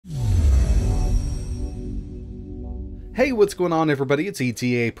Hey, what's going on everybody? It's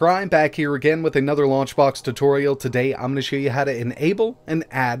ETA Prime back here again with another LaunchBox tutorial. Today I'm going to show you how to enable and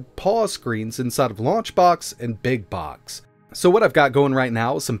add pause screens inside of LaunchBox and Big Box. So what I've got going right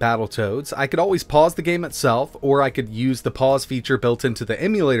now is some Battletoads. I could always pause the game itself, or I could use the pause feature built into the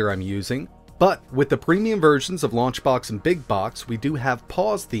emulator I'm using. But with the premium versions of LaunchBox and Big Box, we do have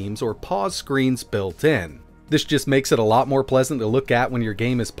pause themes or pause screens built in. This just makes it a lot more pleasant to look at when your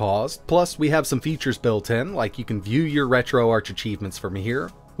game is paused. Plus, we have some features built in, like you can view your RetroArch achievements from here,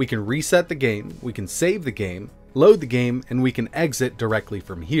 we can reset the game, we can save the game, load the game, and we can exit directly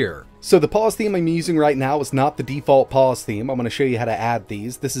from here. So the pause theme I'm using right now is not the default pause theme. I'm going to show you how to add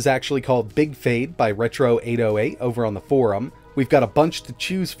these. This is actually called Big Fade by Retro808 over on the forum. We've got a bunch to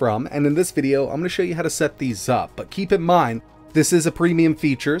choose from, and in this video, I'm going to show you how to set these up. But keep in mind, this is a premium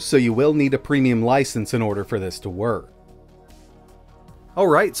feature, so you will need a premium license in order for this to work.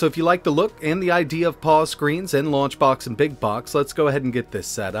 Alright, so if you like the look and the idea of pause screens in LaunchBox and Big Box, let's go ahead and get this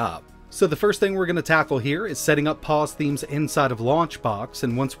set up. So the first thing we're going to tackle here is setting up pause themes inside of LaunchBox,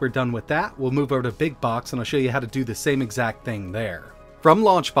 and once we're done with that, we'll move over to Big Box and I'll show you how to do the same exact thing there. From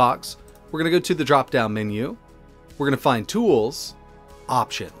LaunchBox, we're going to go to the drop-down menu, we're going to find Tools,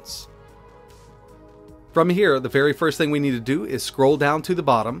 Options. From here, the very first thing we need to do is scroll down to the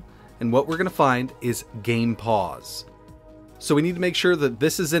bottom, and what we're going to find is Game Pause. So we need to make sure that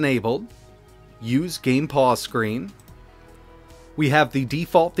this is enabled. Use Game Pause screen. We have the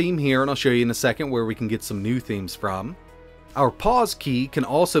default theme here, and I'll show you in a second where we can get some new themes from. Our pause key can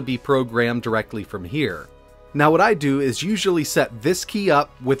also be programmed directly from here. Now what I do is usually set this key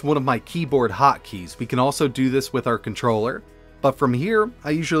up with one of my keyboard hotkeys. We can also do this with our controller. But from here, I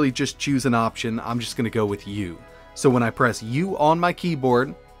usually just choose an option. I'm just going to go with U. So when I press U on my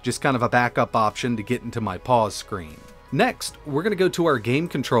keyboard, just kind of a backup option to get into my pause screen. Next, we're going to go to our game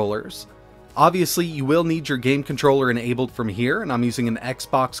controllers. Obviously, you will need your game controller enabled from here, and I'm using an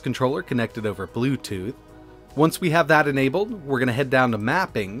Xbox controller connected over Bluetooth. Once we have that enabled, we're going to head down to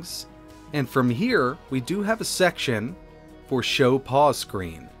Mappings. And from here, we do have a section for Show Pause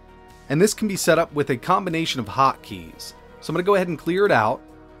Screen. And this can be set up with a combination of hotkeys. So I'm going to go ahead and clear it out,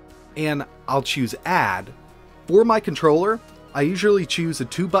 and I'll choose Add. For my controller, I usually choose a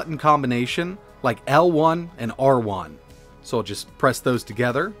 2-button combination like L1 and R1. So I'll just press those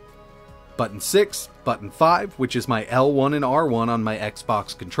together. Button 6, button 5, which is my L1 and R1 on my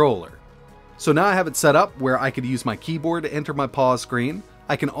Xbox controller. So now I have it set up where I could use my keyboard to enter my pause screen.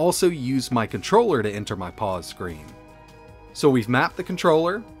 I can also use my controller to enter my pause screen. So we've mapped the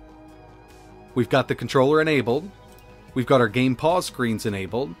controller. We've got the controller enabled. We've got our game pause screens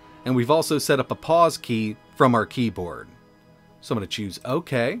enabled, and we've also set up a pause key from our keyboard. So I'm going to choose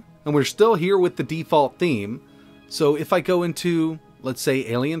OK, and we're still here with the default theme. So if I go into, let's say,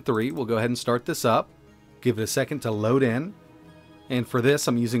 Alien 3, we'll go ahead and start this up. Give it a second to load in. And for this,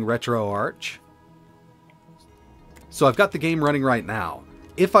 I'm using RetroArch. So I've got the game running right now.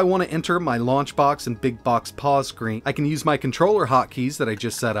 If I want to enter my LaunchBox and Big Box pause screen, I can use my controller hotkeys that I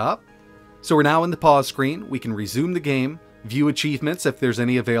just set up. So we're now in the pause screen. We can resume the game, view achievements if there's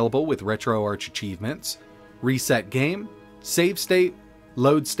any available with RetroArch achievements, reset game, save state,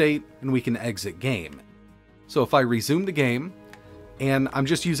 load state, and we can exit game. So if I resume the game, and I'm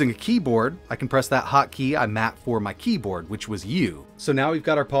just using a keyboard, I can press that hotkey I mapped for my keyboard, which was U. So now we've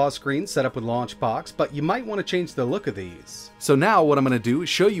got our pause screen set up with LaunchBox, but you might want to change the look of these. So now what I'm going to do is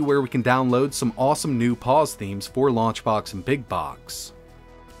show you where we can download some awesome new pause themes for LaunchBox and Big Box.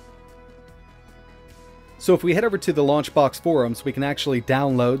 So if we head over to the LaunchBox forums, we can actually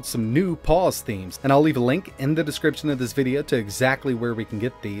download some new pause themes, and I'll leave a link in the description of this video to exactly where we can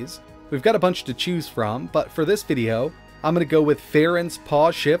get these. We've got a bunch to choose from, but for this video, I'm going to go with Farron's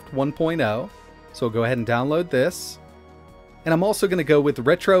Pause Shift 1.0. So we'll go ahead and download this. And I'm also going to go with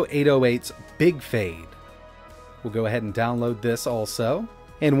Retro808's Big Fade. We'll go ahead and download this also.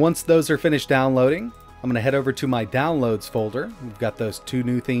 And once those are finished downloading, I'm going to head over to my downloads folder. We've got those two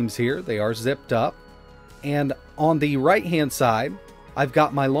new themes here. They are zipped up. And on the right hand side, I've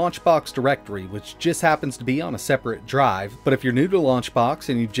got my LaunchBox directory, which just happens to be on a separate drive. But if you're new to LaunchBox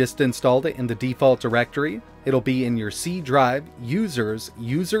and you've just installed it in the default directory, it'll be in your C drive users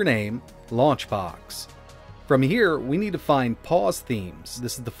username LaunchBox. From here, we need to find pause themes.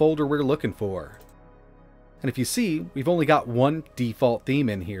 This is the folder we're looking for. And if you see, we've only got one default theme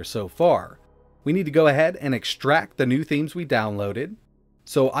in here so far. We need to go ahead and extract the new themes we downloaded.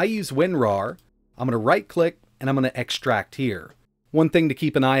 So I use WinRAR. I'm going to right click and I'm going to extract here. One thing to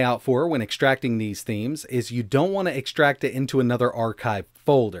keep an eye out for when extracting these themes is you don't want to extract it into another archive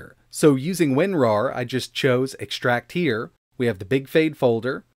folder. So using WinRAR, I just chose extract here. We have the Big Fade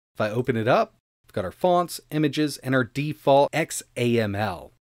folder. If I open it up, We've got our fonts, images, and our default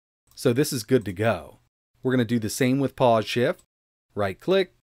XAML. So this is good to go. We're going to do the same with pause shift. Right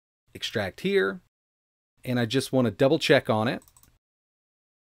click, extract here, and I just want to double check on it.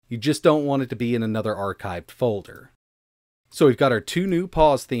 You just don't want it to be in another archived folder. So we've got our two new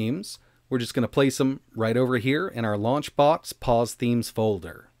pause themes. We're just going to place them right over here in our LaunchBox pause themes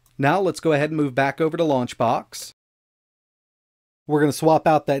folder. Now let's go ahead and move back over to LaunchBox. We're going to swap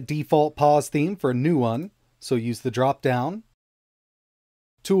out that default pause theme for a new one. So use the drop down,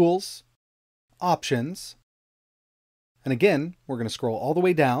 Tools, Options, and again, we're going to scroll all the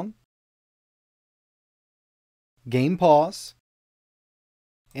way down, Game Pause,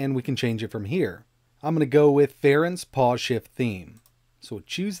 and we can change it from here. I'm going to go with Farron's pause shift theme. So we'll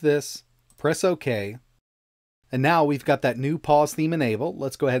choose this, press OK, and now we've got that new pause theme enabled.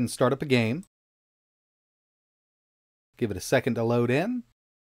 Let's go ahead and start up a game. Give it a second to load in.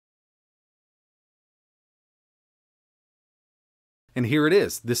 And here it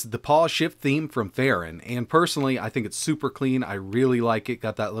is. This is the pause shift theme from Farron. And personally, I think it's super clean. I really like it.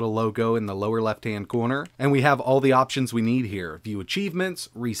 Got that little logo in the lower left-hand corner. And we have all the options we need here. View achievements,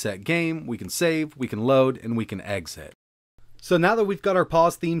 reset game, we can save, we can load, and we can exit. So now that we've got our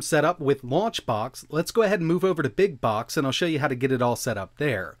pause theme set up with LaunchBox, let's go ahead and move over to Big Box, and I'll show you how to get it all set up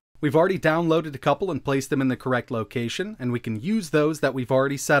there. We've already downloaded a couple and placed them in the correct location, and we can use those that we've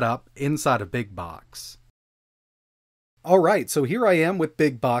already set up inside of Big Box. Alright, so here I am with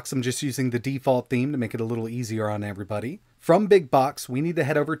Big Box. I'm just using the default theme to make it a little easier on everybody. From Big Box, we need to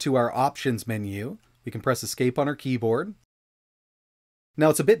head over to our Options menu. We can press Escape on our keyboard.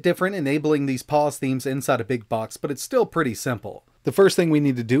 Now it's a bit different enabling these pause themes inside of Big Box, but it's still pretty simple. The first thing we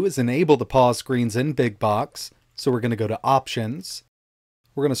need to do is enable the pause screens in Big Box. So we're going to go to Options.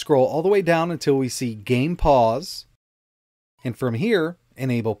 We're going to scroll all the way down until we see Game Pause. And from here,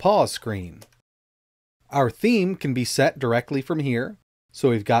 enable pause screen. Our theme can be set directly from here. So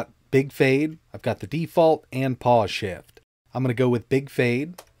we've got Big Fade, I've got the default, and pause shift. I'm going to go with Big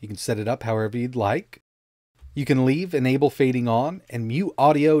Fade. You can set it up however you'd like. You can leave enable fading on and mute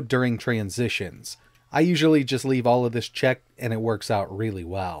audio during transitions. I usually just leave all of this checked and it works out really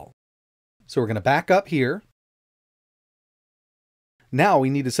well. So we're going to back up here. Now we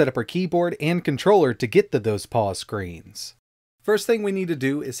need to set up our keyboard and controller to get to those pause screens. First thing we need to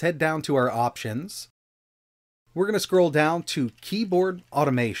do is head down to our options. We're going to scroll down to Keyboard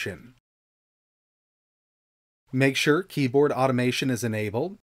Automation. Make sure Keyboard Automation is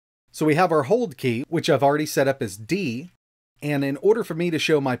enabled. So we have our hold key, which I've already set up as D, and in order for me to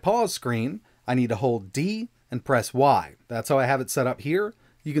show my pause screen, I need to hold D and press Y. That's how I have it set up here.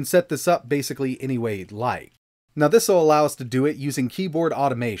 You can set this up basically any way you'd like. Now this will allow us to do it using keyboard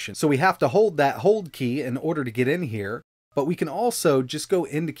automation. So we have to hold that hold key in order to get in here, but we can also just go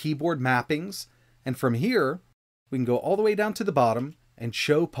into keyboard mappings, and from here, we can go all the way down to the bottom and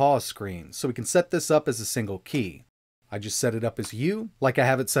show pause screen. So we can set this up as a single key. I just set it up as U, like I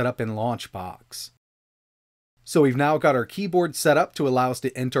have it set up in LaunchBox. So we've now got our keyboard set up to allow us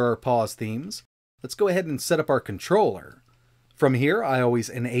to enter our pause themes. Let's go ahead and set up our controller. From here, I always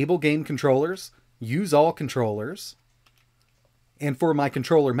enable game controllers, use all controllers. And for my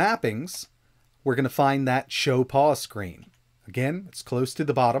controller mappings, we're going to find that show pause screen. Again, it's close to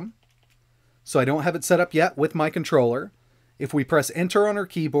the bottom. So I don't have it set up yet with my controller. If we press enter on our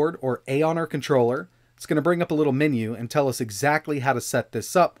keyboard or A on our controller, it's going to bring up a little menu and tell us exactly how to set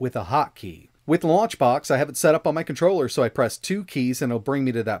this up with a hotkey. With LaunchBox, I have it set up on my controller, so I press 2 keys and it'll bring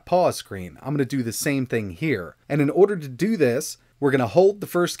me to that pause screen. I'm going to do the same thing here. And in order to do this, we're going to hold the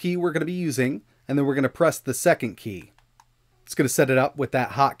first key we're going to be using, and then we're going to press the second key. It's going to set it up with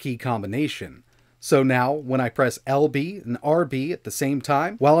that hotkey combination. So now, when I press LB and RB at the same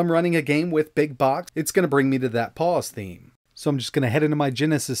time, while I'm running a game with Big Box, it's going to bring me to that pause theme. So I'm just going to head into my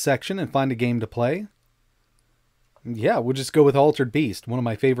Genesis section and find a game to play. Yeah, we'll just go with Altered Beast, one of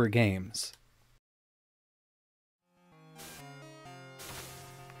my favorite games.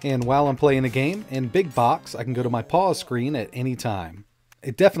 And while I'm playing a game in Big Box, I can go to my pause screen at any time.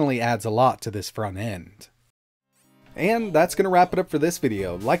 It definitely adds a lot to this front end. And that's going to wrap it up for this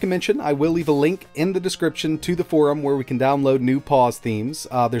video. Like I mentioned, I will leave a link in the description to the forum where we can download new pause themes.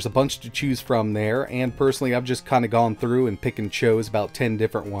 There's a bunch to choose from there, and personally I've just kind of gone through and pick and chose about 10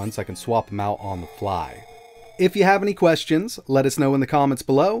 different ones. I can swap them out on the fly. If you have any questions, let us know in the comments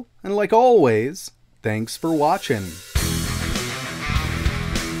below, and like always, thanks for watching.